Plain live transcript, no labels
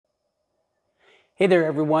Hey there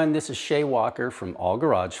everyone, this is Shay Walker from All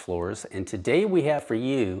Garage Floors, and today we have for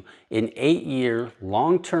you an 8-year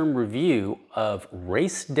long-term review of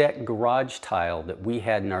RaceDeck garage tile that we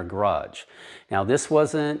had in our garage. Now this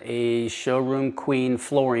wasn't a showroom queen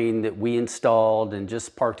flooring that we installed and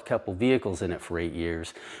just parked a couple vehicles in it for 8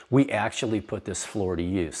 years. We actually put this floor to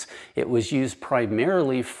use. It was used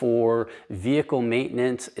primarily for vehicle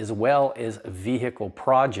maintenance as well as vehicle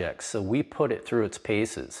projects, so we put it through its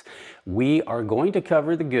paces. We are going to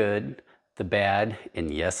cover the good, the bad,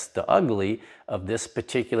 and yes, the ugly of this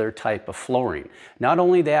particular type of flooring. Not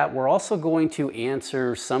only that, we're also going to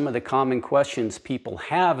answer some of the common questions people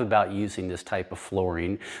have about using this type of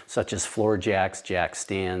flooring, such as floor jacks, jack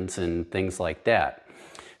stands, and things like that.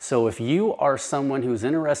 So if you are someone who's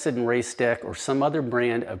interested in RaceDeck or some other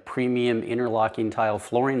brand of premium interlocking tile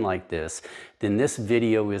flooring like this, then this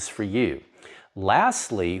video is for you.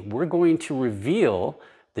 Lastly, we're going to reveal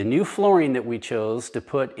the new flooring that we chose to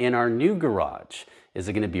put in our new garage. Is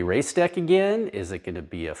it going to be RaceDeck again? Is it going to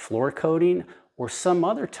be a floor coating or some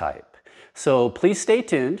other type? So please stay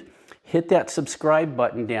tuned. Hit that subscribe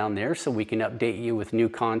button down there so we can update you with new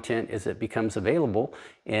content as it becomes available.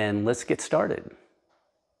 And let's get started.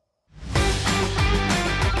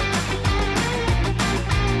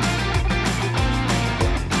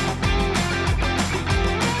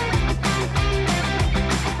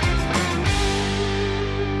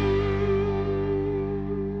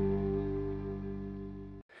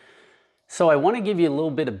 So I want to give you a little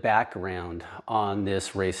bit of background on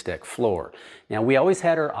this RaceDeck floor. Now, we always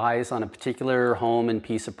had our eyes on a particular home and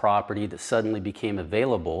piece of property that suddenly became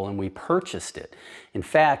available, and we purchased it. In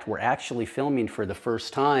fact, we're actually filming for the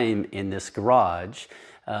first time in this garage.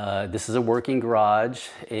 This is a working garage,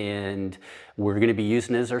 and we're going to be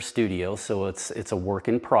using it as our studio, so it's a work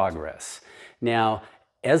in progress. Now,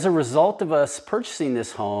 as a result of us purchasing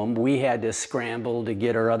this home, we had to scramble to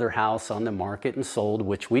get our other house on the market and sold,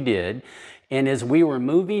 which we did. And as we were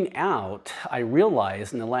moving out, I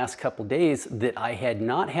realized in the last couple days that I had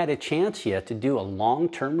not had a chance yet to do a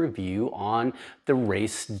long-term review on the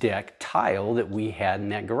RaceDeck tile that we had in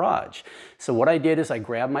that garage. So what I did is I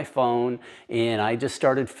grabbed my phone and I just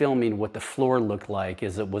started filming what the floor looked like,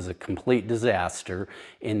 as it was a complete disaster.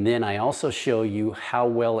 And then I also show you how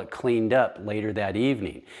well it cleaned up later that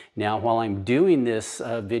evening. Now, while I'm doing this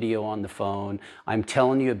video on the phone, I'm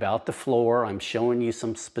telling you about the floor. I'm showing you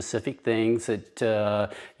some specific things that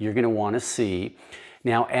you're going to want to see.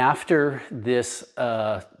 Now, after this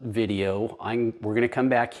video, we're going to come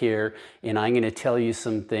back here and I'm going to tell you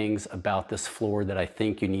some things about this floor that I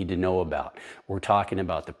think you need to know about. We're talking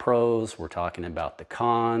about the pros, we're talking about the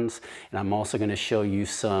cons, and I'm also going to show you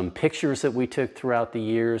some pictures that we took throughout the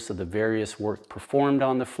years of the various work performed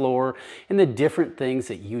on the floor and the different things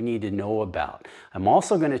that you need to know about. I'm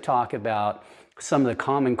also going to talk about some of the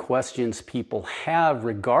common questions people have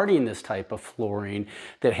regarding this type of flooring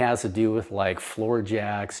that has to do with like floor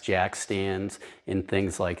jacks, jack stands, and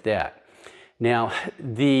things like that. Now,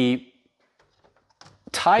 the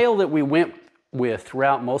tile that we went with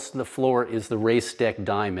throughout most of the floor is the RaceDeck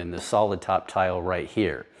Diamond, the solid top tile right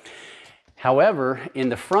here. However, in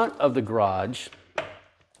the front of the garage,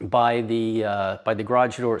 by the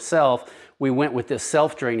garage door itself, we went with this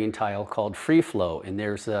self-draining tile called Free Flow, and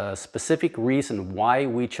there's a specific reason why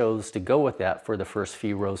we chose to go with that for the first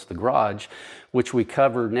few rows of the garage, which we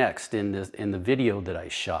cover next in the video that I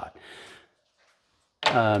shot.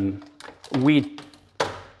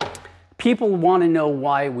 People want to know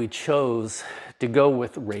why we chose to go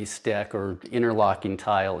with RaceDeck or interlocking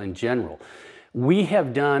tile in general. We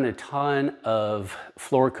have done a ton of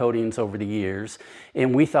floor coatings over the years,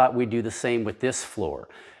 and we thought we'd do the same with this floor.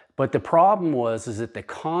 But the problem was that the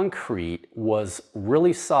concrete was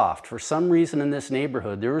really soft. For some reason in this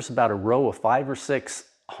neighborhood, there was about a row of 5 or 6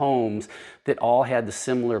 homes that all had the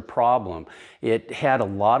similar problem. It had a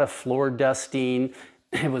lot of floor dusting.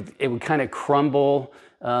 It would kind of crumble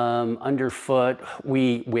underfoot.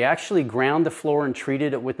 We actually ground the floor and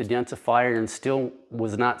treated it with a densifier and still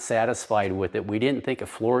was not satisfied with it. We didn't think a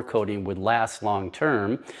floor coating would last long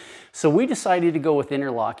term. So we decided to go with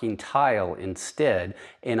interlocking tile instead,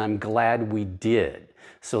 and I'm glad we did.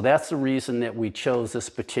 So that's the reason that we chose this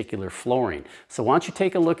particular flooring. So why don't you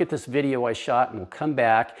take a look at this video I shot, and we'll come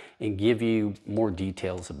back and give you more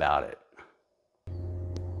details about it.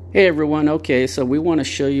 Hey everyone, okay, so we want to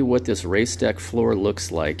show you what this RaceDeck floor looks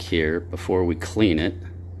like here before we clean it.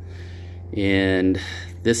 And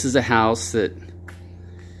this is a house that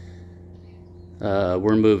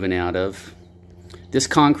we're moving out of. This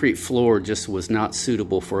concrete floor just was not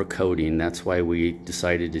suitable for a coating. That's why we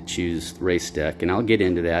decided to choose RaceDeck, and I'll get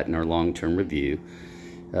into that in our long-term review.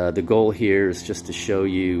 The goal here is just to show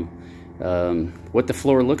you what the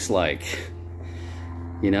floor looks like.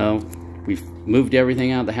 You know, we've moved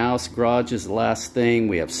everything out of the house. Garage is the last thing.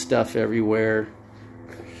 We have stuff everywhere.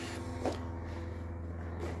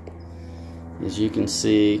 As you can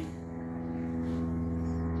see.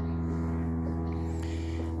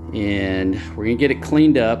 And we're going to get it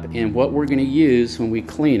cleaned up, and what we're going to use when we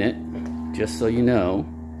clean it, just so you know,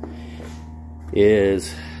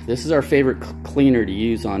 is this is our favorite cleaner to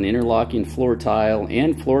use on interlocking floor tile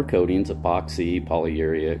and floor coatings, epoxy,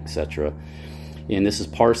 polyurea, etc. And this is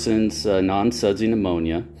Parsons non-sudsing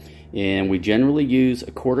ammonia, and we generally use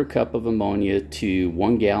a 1/4 cup of ammonia to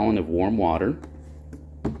 1 gallon of warm water.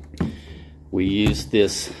 We use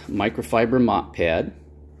this microfiber mop pad,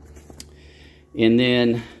 and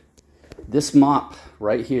then this mop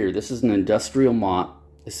right here, this is an industrial mop.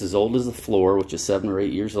 This is old as the floor, which is 7 or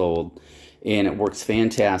 8 years old, and it works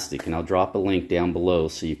fantastic. And I'll drop a link down below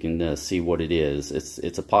so you can see what it is.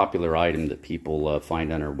 It's a popular item that people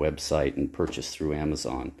find on our website and purchase through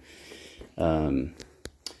Amazon.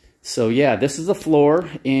 So yeah, this is the floor,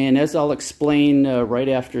 and as I'll explain right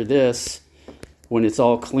after this, when it's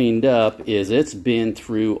all cleaned up, is it's been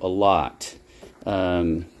through a lot.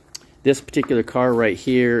 This particular car right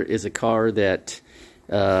here is a car that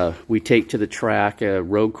we take to the track,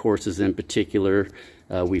 road courses in particular.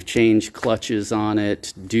 We've changed clutches on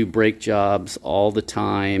it, do brake jobs all the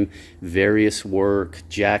time, various work,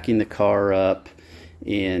 jacking the car up,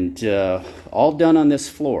 and all done on this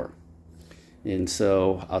floor. And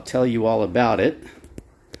so I'll tell you all about it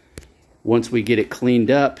once we get it cleaned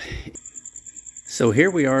up. So here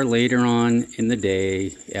we are later on in the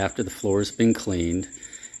day after the floor's been cleaned.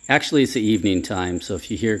 Actually, it's the evening time, so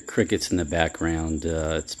if you hear crickets in the background,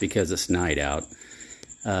 it's because it's night out.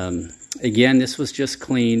 Again, this was just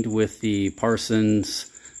cleaned with the Parsons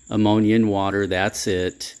Ammonia and water. That's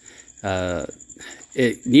it.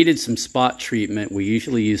 It needed some spot treatment. We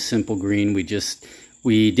usually use Simple Green. We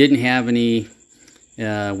didn't have any.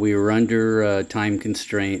 We were under time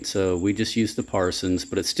constraint, so we just used the Parsons,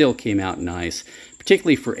 but it still came out nice,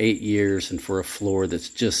 particularly for 8 years and for a floor that's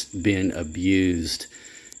just been abused.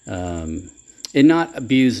 And not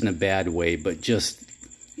abused in a bad way, but just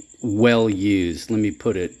well used. Let me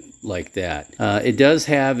put it like that. It does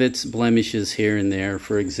have its blemishes here and there.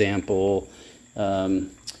 For example,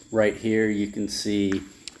 right here you can see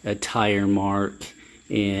a tire mark,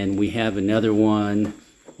 and we have another one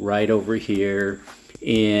right over here.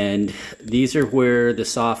 And these are where the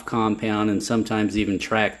soft compound and sometimes even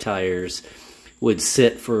track tires would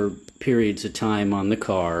sit for periods of time on the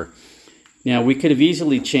car. Now, we could have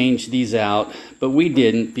easily changed these out, but we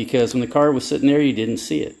didn't, because when the car was sitting there, you didn't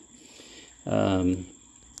see it.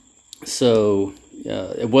 So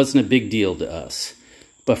it wasn't a big deal to us.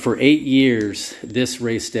 But for 8 years, this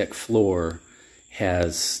RaceDeck floor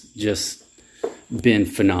has just been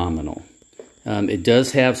phenomenal. It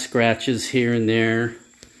does have scratches here and there.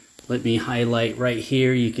 Let me highlight right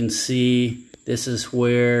here. You can see this is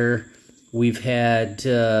where we've had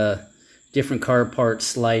different car parts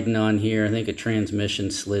sliding on here. I think a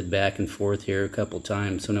transmission slid back and forth here a couple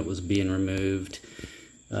times when it was being removed.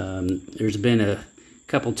 There's been a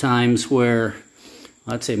couple times where,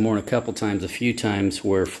 I'd say more than a couple times, a few times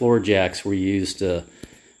where floor jacks were used to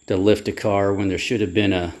lift a car when there should have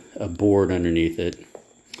been a board underneath it.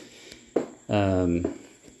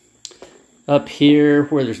 Up here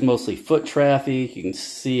where there's mostly foot traffic, you can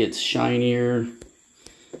see it's shinier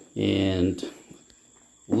and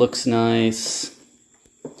looks nice.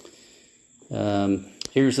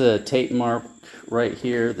 Here's a tape mark right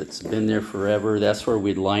here that's been there forever. That's where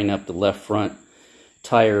we'd line up the left front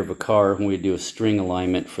tire of a car when we do a string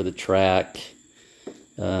alignment for the track.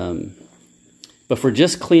 But for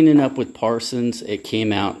just cleaning up with Parsons, it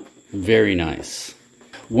came out very nice.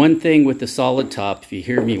 One thing with the solid top, if you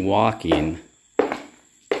hear me walking,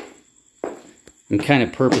 I'm kind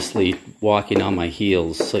of purposely walking on my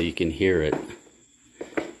heels so you can hear it.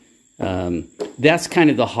 That's kind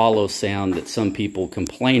of the hollow sound that some people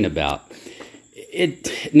complain about.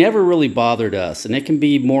 It never really bothered us, and it can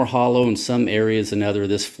be more hollow in some areas than others.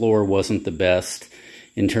 This floor wasn't the best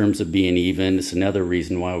in terms of being even. It's another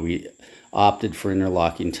reason why we opted for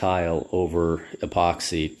interlocking tile over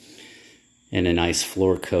epoxy and a nice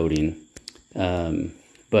floor coating.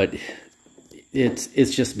 But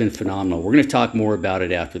it's just been phenomenal. We're going to talk more about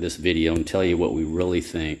it after this video and tell you what we really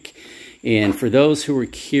think. And for those who are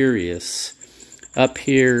curious, up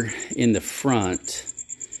here in the front,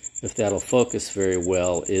 if that'll focus very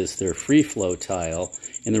well, is their free flow tile.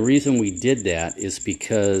 And the reason we did that is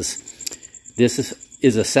because this is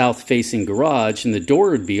is a south-facing garage, and the door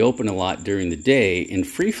would be open a lot during the day, and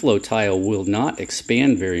free-flow tile will not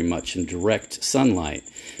expand very much in direct sunlight.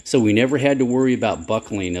 So we never had to worry about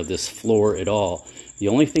buckling of this floor at all. The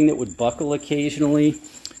only thing that would buckle occasionally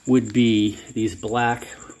would be these black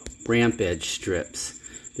ramp edge strips.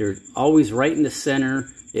 They're always right in the center.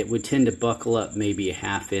 It would tend to buckle up maybe a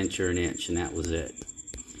 ½ inch or an inch, and that was it.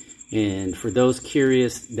 And for those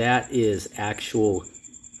curious, that is actual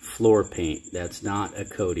floor paint. That's not a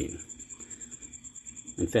coating.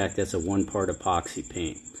 In fact, that's a one-part epoxy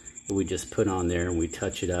paint that we just put on there, and we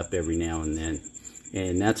touch it up every now and then.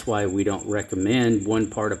 And that's why we don't recommend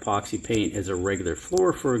one-part epoxy paint as a regular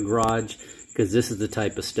floor for a garage, because this is the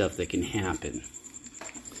type of stuff that can happen.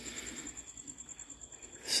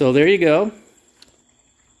 So there you go.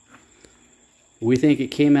 We think it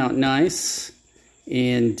came out nice.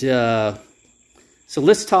 And so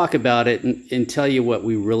let's talk about it and tell you what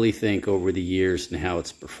we really think over the years and how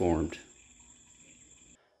it's performed.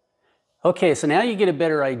 Okay, so now you get a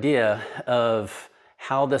better idea of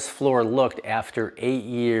how this floor looked after 8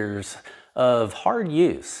 years of hard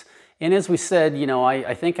use. And as we said, you know,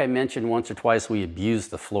 I think I mentioned once or twice we abused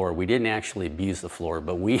the floor. We didn't actually abuse the floor,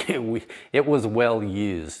 but it was well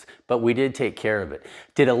used, but we did take care of it.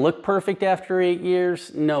 Did it look perfect after 8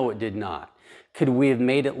 years? No, it did not. Could we have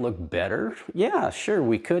made it look better? Yeah, sure,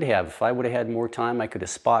 we could have. If I would have had more time, I could have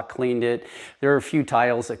spot cleaned it. There are a few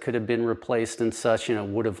tiles that could have been replaced and such, and it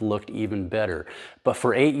would have looked even better. But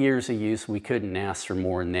for 8 years of use, we couldn't ask for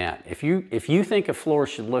more than that. If you think a floor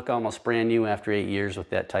should look almost brand new after 8 years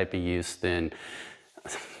with that type of use, then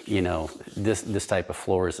you know, this type of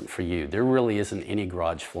floor isn't for you. There really isn't any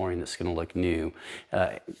garage flooring that's going to look new,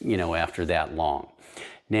 you know, after that long.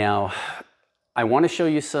 Now, I want to show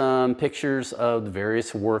you some pictures of the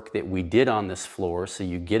various work that we did on this floor so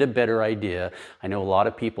you get a better idea. I know a lot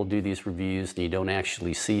of people do these reviews and you don't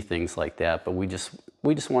actually see things like that, but we just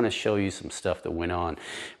want to show you some stuff that went on.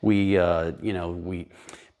 We, you know, we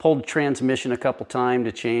pulled the transmission a couple times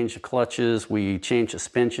to change the clutches. We changed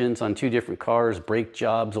suspensions on 2 different cars, brake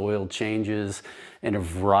jobs, oil changes, and a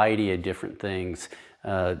variety of different things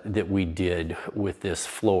that we did with this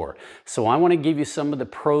floor. So I want to give you some of the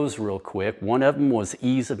pros real quick. One of them was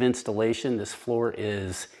ease of installation. This floor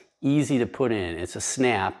is easy to put in. It's a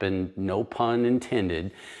snap, and no pun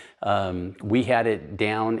intended. We had it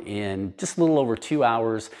down in just a little over 2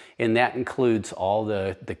 hours, and that includes all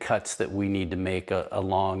the cuts that we need to make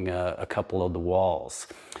along a couple of the walls.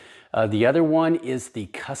 The other one is the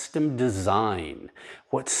custom design.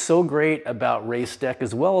 What's so great about RaceDeck,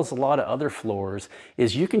 as well as a lot of other floors,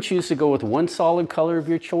 is you can choose to go with one solid color of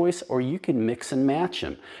your choice, or you can mix and match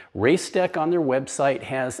them. RaceDeck on their website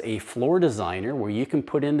has a floor designer where you can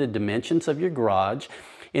put in the dimensions of your garage,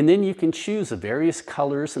 and then you can choose the various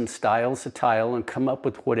colors and styles of tile and come up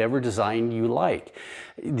with whatever design you like.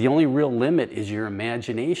 The only real limit is your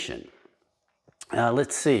imagination.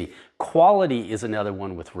 Let's see. Quality is another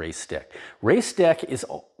one with RaceDeck. RaceDeck is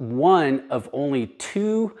one of only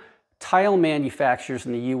 2 tile manufacturers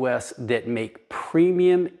in the US that make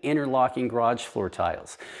premium interlocking garage floor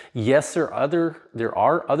tiles. Yes, there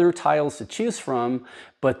are other tiles to choose from,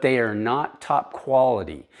 but they are not top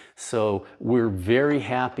quality. So we're very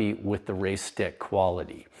happy with the RaceDeck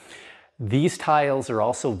quality. These tiles are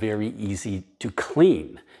also very easy to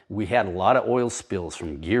clean. We had a lot of oil spills,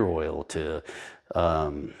 from gear oil to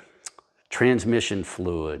transmission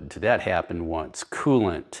fluid. That happened once.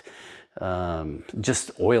 Coolant.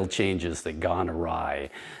 Just oil changes that gone awry.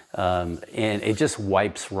 And it just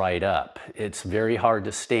wipes right up. It's very hard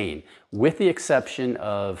to stain, with the exception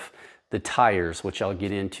of the tires, which I'll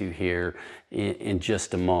get into here in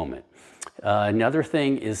just a moment. Another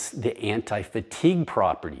thing is the anti-fatigue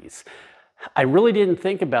properties. I really didn't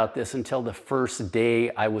think about this until the first day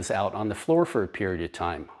I was out on the floor for a period of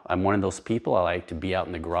time. I'm one of those people, I like to be out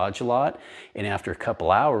in the garage a lot, and after a couple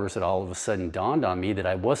hours it all of a sudden dawned on me that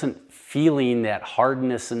I wasn't feeling that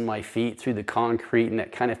hardness in my feet through the concrete and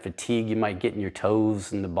that kind of fatigue you might get in your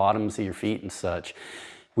toes and the bottoms of your feet and such.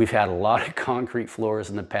 We've had a lot of concrete floors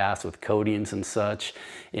in the past with coatings and such,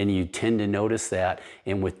 and you tend to notice that,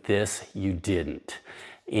 and with this you didn't.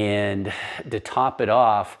 And to top it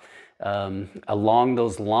off, along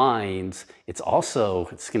those lines, it's going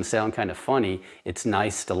to sound kind of funny, it's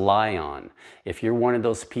nice to lie on. If you're one of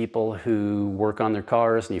those people who work on their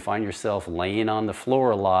cars and you find yourself laying on the floor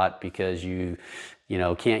a lot because you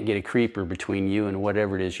can't get a creeper between you and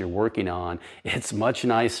whatever it is you're working on, it's much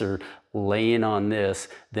nicer laying on this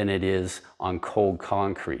than it is on cold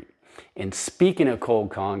concrete. And speaking of cold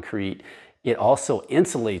concrete, it also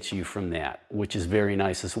insulates you from that, which is very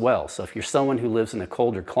nice as well. So if you're someone who lives in a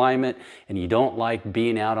colder climate and you don't like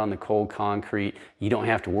being out on the cold concrete, you don't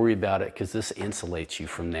have to worry about it because this insulates you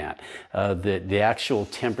from that. The actual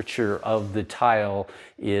temperature of the tile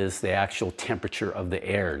is the actual temperature of the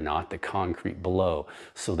air, not the concrete below.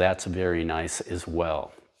 So that's very nice as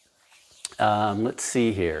well. Let's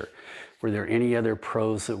see here. Were there any other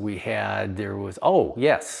pros that we had? There was, oh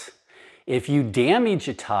yes, if you damage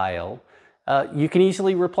a tile, you can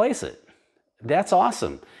easily replace it. That's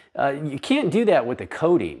awesome. You can't do that with the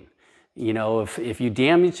coating. You know, if you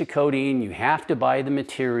damage the coating, you have to buy the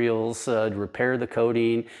materials to repair the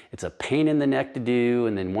coating. It's a pain in the neck to do,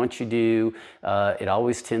 and then once you do, it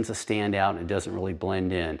always tends to stand out and it doesn't really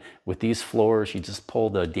blend in. With these floors, you just pull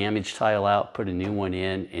the damaged tile out, put a new one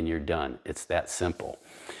in, and you're done. It's that simple.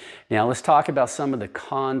 Now let's talk about some of the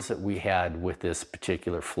cons that we had with this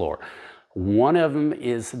particular floor. One of them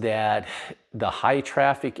is that the high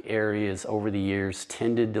traffic areas over the years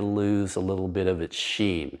tended to lose a little bit of its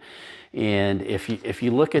sheen. And if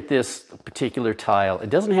you look at this particular tile, it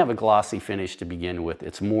doesn't have a glossy finish to begin with.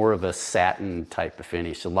 It's more of a satin type of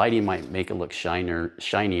finish. The lighting might make it look shinier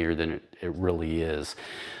than it really is.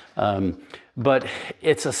 But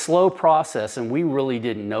it's a slow process, and we really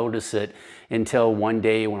didn't notice it until one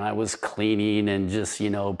day when I was cleaning and just, you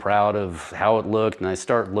know, proud of how it looked, and I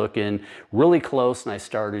start looking really close and I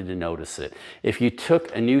started to notice it. If you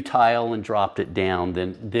took a new tile and dropped it down,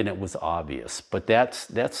 then it was obvious. But that's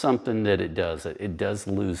something that it does. It does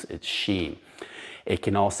lose its sheen. It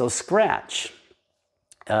can also scratch.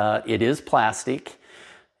 It is plastic.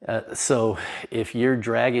 So if you're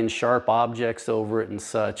dragging sharp objects over it and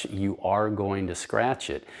such, you are going to scratch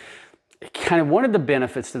it. Kind of one of the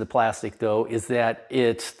benefits to the plastic though is that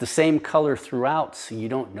it's the same color throughout, so you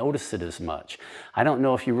don't notice it as much. I don't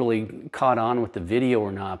know if you really caught on with the video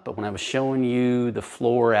or not, but when I was showing you the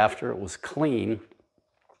floor after it was clean,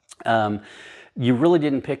 you really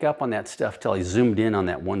didn't pick up on that stuff till I zoomed in on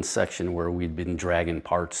that one section where we'd been dragging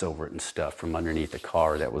parts over it and stuff from underneath the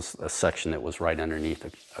car. That was a section that was right underneath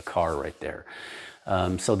a car right there.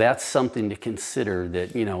 So that's something to consider,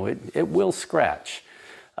 that, you know, it will scratch.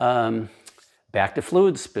 Back to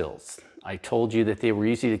fluid spills. I told you that they were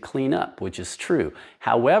easy to clean up, which is true.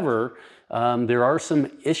 However, there are some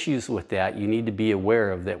issues with that you need to be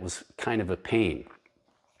aware of that was kind of a pain.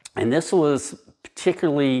 And this was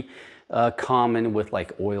particularly common with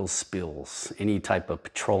like oil spills, any type of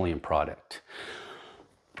petroleum product.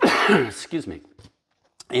 Excuse me.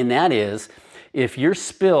 And that is, if your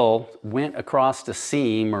spill went across a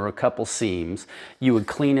seam or a couple seams, you would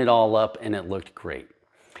clean it all up and it looked great.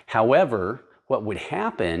 However, what would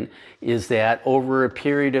happen is that over a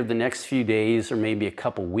period of the next few days or maybe a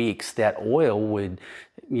couple weeks, that oil would,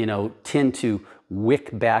 you know, tend to wick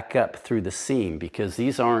back up through the seam, because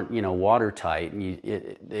these aren't, you know, watertight, and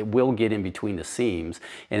it will get in between the seams.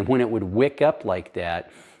 And when it would wick up like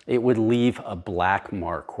that, it would leave a black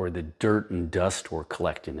mark where the dirt and dust were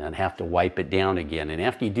collecting, and have to wipe it down again. And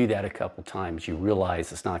after you do that a couple times, you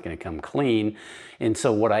realize it's not going to come clean. And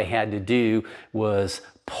so what I had to do was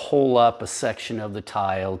pull up a section of the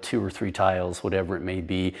tile, 2 or 3 tiles, whatever it may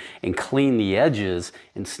be, and clean the edges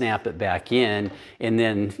and snap it back in. And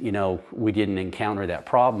then, you know, we didn't encounter that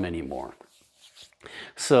problem anymore.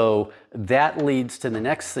 So that leads to the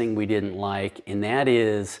next thing we didn't like, and that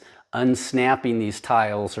is unsnapping these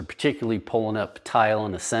tiles, or particularly pulling up tile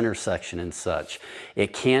in the center section and such.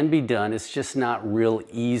 It can be done, it's just not real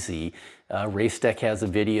easy. RaceDeck has a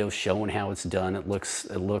video showing how it's done. It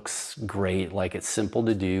looks great, like it's simple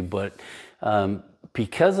to do, but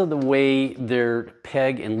because of the way their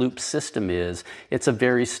peg and loop system is, it's a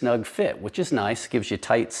very snug fit, which is nice, gives you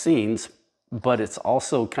tight seams, but it's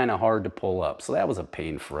also kind of hard to pull up. So that was a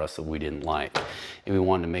pain for us that we didn't like, and we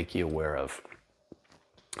wanted to make you aware of.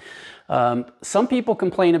 Some people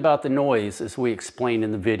complain about the noise, as we explained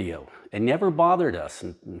in the video. It never bothered us.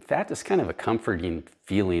 In fact, it's kind of a comforting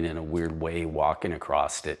feeling in a weird way walking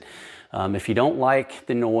across it. If you don't like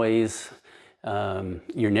the noise,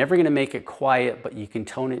 you're never going to make it quiet, but you can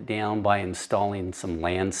tone it down by installing some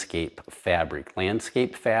landscape fabric.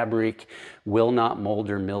 Landscape fabric will not mold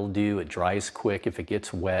or mildew. It dries quick if it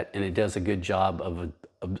gets wet, and it does a good job of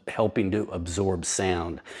helping to absorb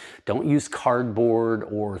sound. Don't use cardboard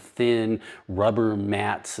or thin rubber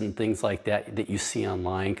mats and things like that you see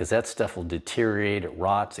online, because that stuff will deteriorate, it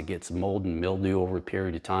rots, it gets mold and mildew over a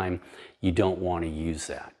period of time. You don't want to use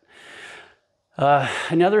that.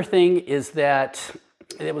 Another thing is that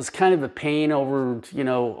it was kind of a pain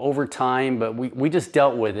over time, but we just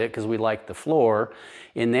dealt with it because we liked the floor.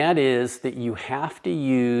 And that is that you have to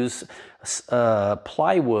use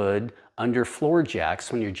plywood under floor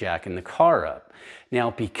jacks when you're jacking the car up.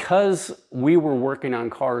 Now, because we were working on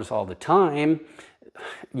cars all the time,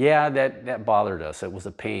 yeah, that bothered us. It was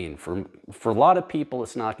a pain. For a lot of people,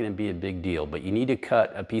 it's not going to be a big deal, but you need to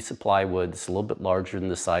cut a piece of plywood that's a little bit larger than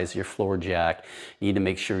the size of your floor jack. You need to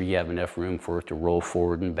make sure you have enough room for it to roll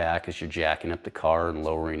forward and back as you're jacking up the car and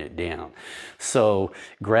lowering it down. So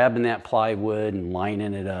grabbing that plywood and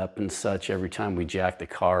lining it up and such every time we jacked the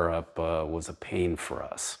car up was a pain for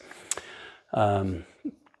us.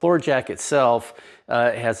 Floor jack itself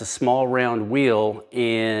has a small round wheel,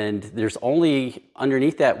 and there's only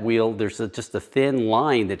underneath that wheel there's just a thin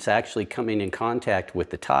line that's actually coming in contact with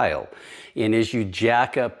the tile. And as you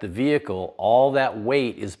jack up the vehicle, all that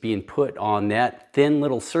weight is being put on that thin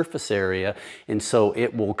little surface area, and so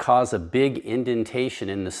it will cause a big indentation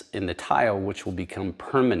in the tile, which will become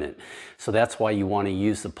permanent. So that's why you want to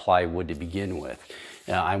use the plywood to begin with.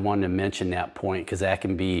 I wanted to mention that point because that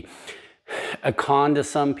can be a con to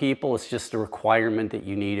some people. It's just a requirement that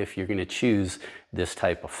you need if you're going to choose this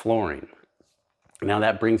type of flooring. Now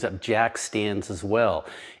that brings up jack stands as well.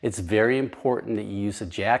 It's very important that you use a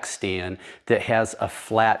jack stand that has a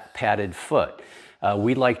flat padded foot.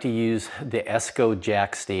 We like to use the Esco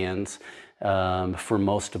jack stands for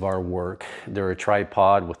most of our work. They're a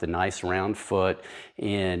tripod with a nice round foot,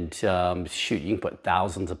 and shoot, you can put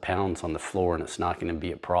thousands of pounds on the floor and it's not going to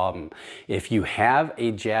be a problem. If you have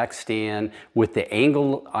a jack stand with the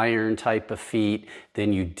angle iron type of feet,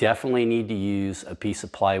 then you definitely need to use a piece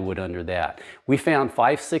of plywood under that. We found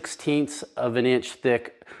 5/16 of an inch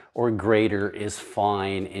thick or greater is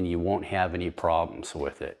fine, and you won't have any problems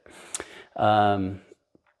with it.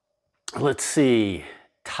 Let's see.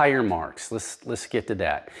 Tire marks. Let's get to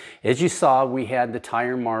that. As you saw, we had the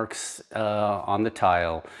tire marks on the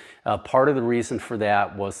tile. Part of the reason for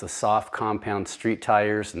that was the soft compound street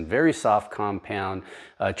tires and very soft compound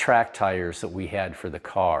track tires that we had for the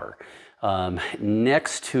car.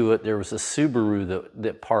 Next to it, there was a Subaru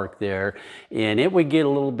that parked there, and it would get a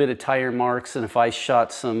little bit of tire marks, and if I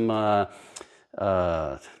shot some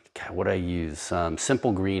what I use,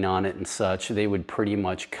 simple green on it and such, they would pretty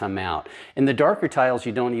much come out. And the darker tiles,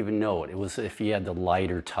 you don't even know it. It was if you had the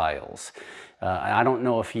lighter tiles. I don't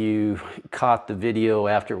know if you caught the video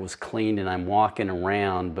after it was cleaned and I'm walking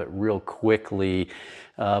around, but real quickly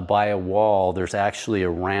by a wall, there's actually a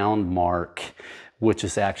round mark, which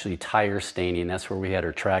is actually tire staining. That's where we had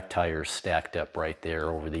our track tires stacked up right there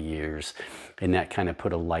over the years. And that kind of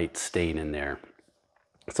put a light stain in there.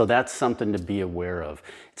 So that's something to be aware of.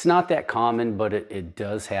 It's not that common, but it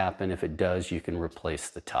does happen. If it does, you can replace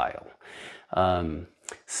the tile.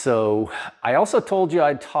 So I also told you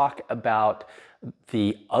I'd talk about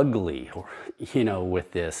the ugly,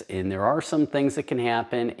 with this. And there are some things that can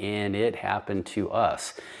happen, and it happened to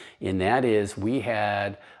us. And that is, we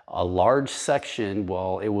had a large section,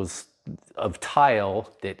 well, it was of tile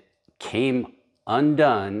that came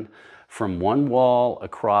undone from one wall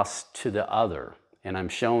across to the other. And I'm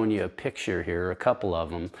showing you a picture here, a couple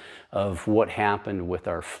of them, of what happened with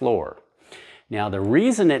our floor. Now, the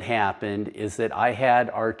reason it happened is that I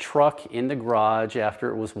had our truck in the garage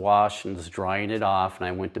after it was washed and was drying it off, and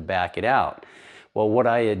I went to back it out. Well, what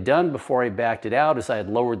I had done before I backed it out is I had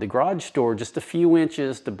lowered the garage door just a few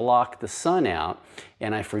inches to block the sun out,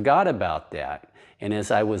 and I forgot about that. And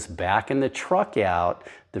as I was backing the truck out,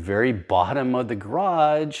 the very bottom of the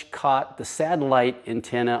garage caught the satellite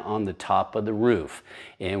antenna on the top of the roof.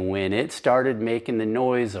 And when it started making the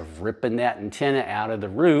noise of ripping that antenna out of the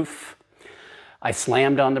roof, I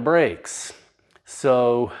slammed on the brakes.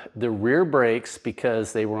 So the rear brakes,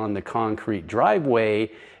 because they were on the concrete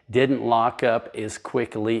driveway, didn't lock up as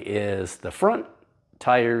quickly as the front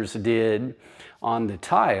tires did on the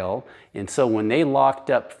tile. And so when they locked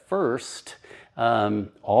up first,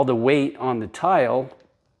 all the weight on the tile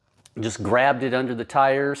just grabbed it under the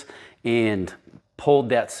tires and pulled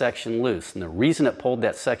that section loose. And the reason it pulled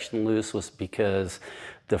that section loose was because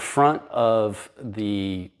the front of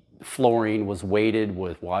the flooring was weighted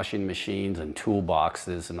with washing machines and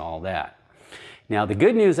toolboxes and all that. Now, the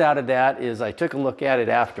good news out of that is I took a look at it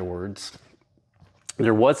afterwards.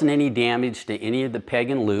 There wasn't any damage to any of the peg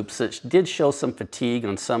and loops. It did show some fatigue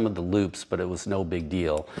on some of the loops, but it was no big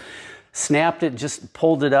deal. Snapped it, just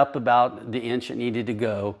pulled it up about the inch it needed to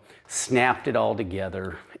go, snapped it all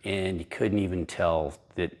together, and you couldn't even tell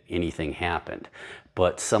that anything happened.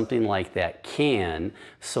 But something like that can,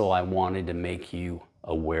 so I wanted to make you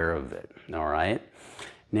aware of it, all right?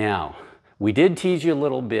 Now, we did tease you a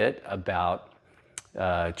little bit about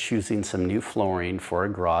choosing some new flooring for a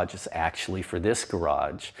garage. It's actually for this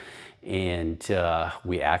garage. And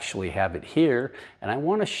we actually have it here, and I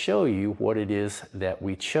want to show you what it is that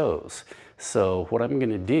we chose. So what I'm going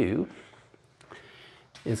to do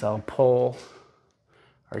is I'll pull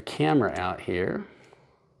our camera out here.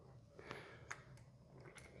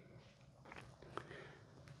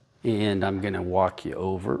 And I'm going to walk you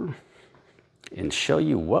over and show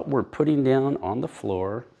you what we're putting down on the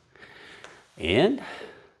floor. And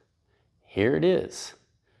here it is,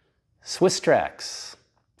 Swiss Tracks.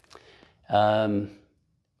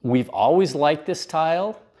 We've always liked this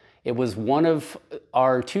tile. It was one of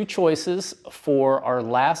our 2 choices for our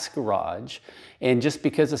last garage. And just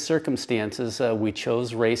because of circumstances, we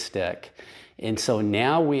chose RaceDeck. And so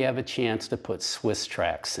now we have a chance to put Swiss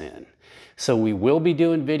Tracks in. So we will be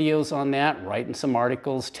doing videos on that, writing some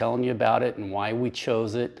articles telling you about it and why we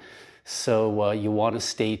chose it. So you want to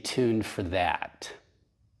stay tuned for that.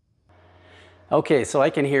 Okay, so I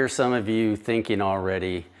can hear some of you thinking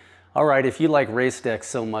already, all right, if you like RaceDeck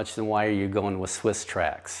so much, then why are you going with Swiss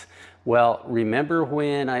Tracks? Well, remember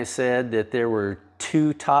when I said that there were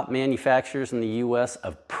 2 top manufacturers in the US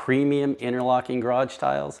of premium interlocking garage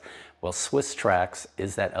tiles? Well, Swiss Tracks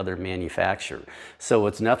is that other manufacturer. So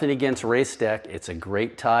it's nothing against RaceDeck. It's a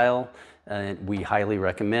great tile, and we highly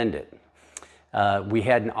recommend it. We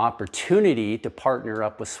had an opportunity to partner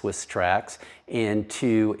up with Swiss Tracks and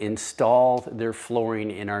to install their flooring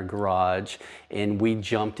in our garage, and we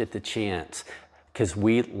jumped at the chance because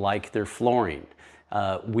we like their flooring.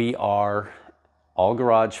 We are All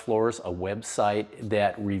Garage Floors, a website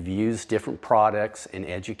that reviews different products and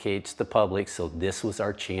educates the public, so this was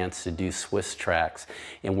our chance to do Swiss Tracks,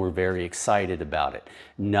 and we're very excited about it.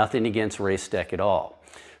 Nothing against RaceDeck at all.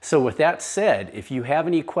 So with that said, if you have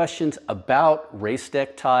any questions about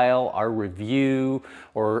RaceDeck tile, our review,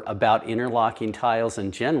 or about interlocking tiles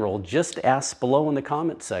in general, just ask below in the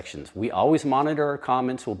comment sections. We always monitor our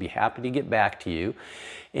comments. We'll be happy to get back to you.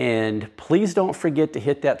 And please don't forget to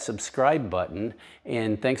hit that subscribe button.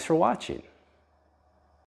 And thanks for watching.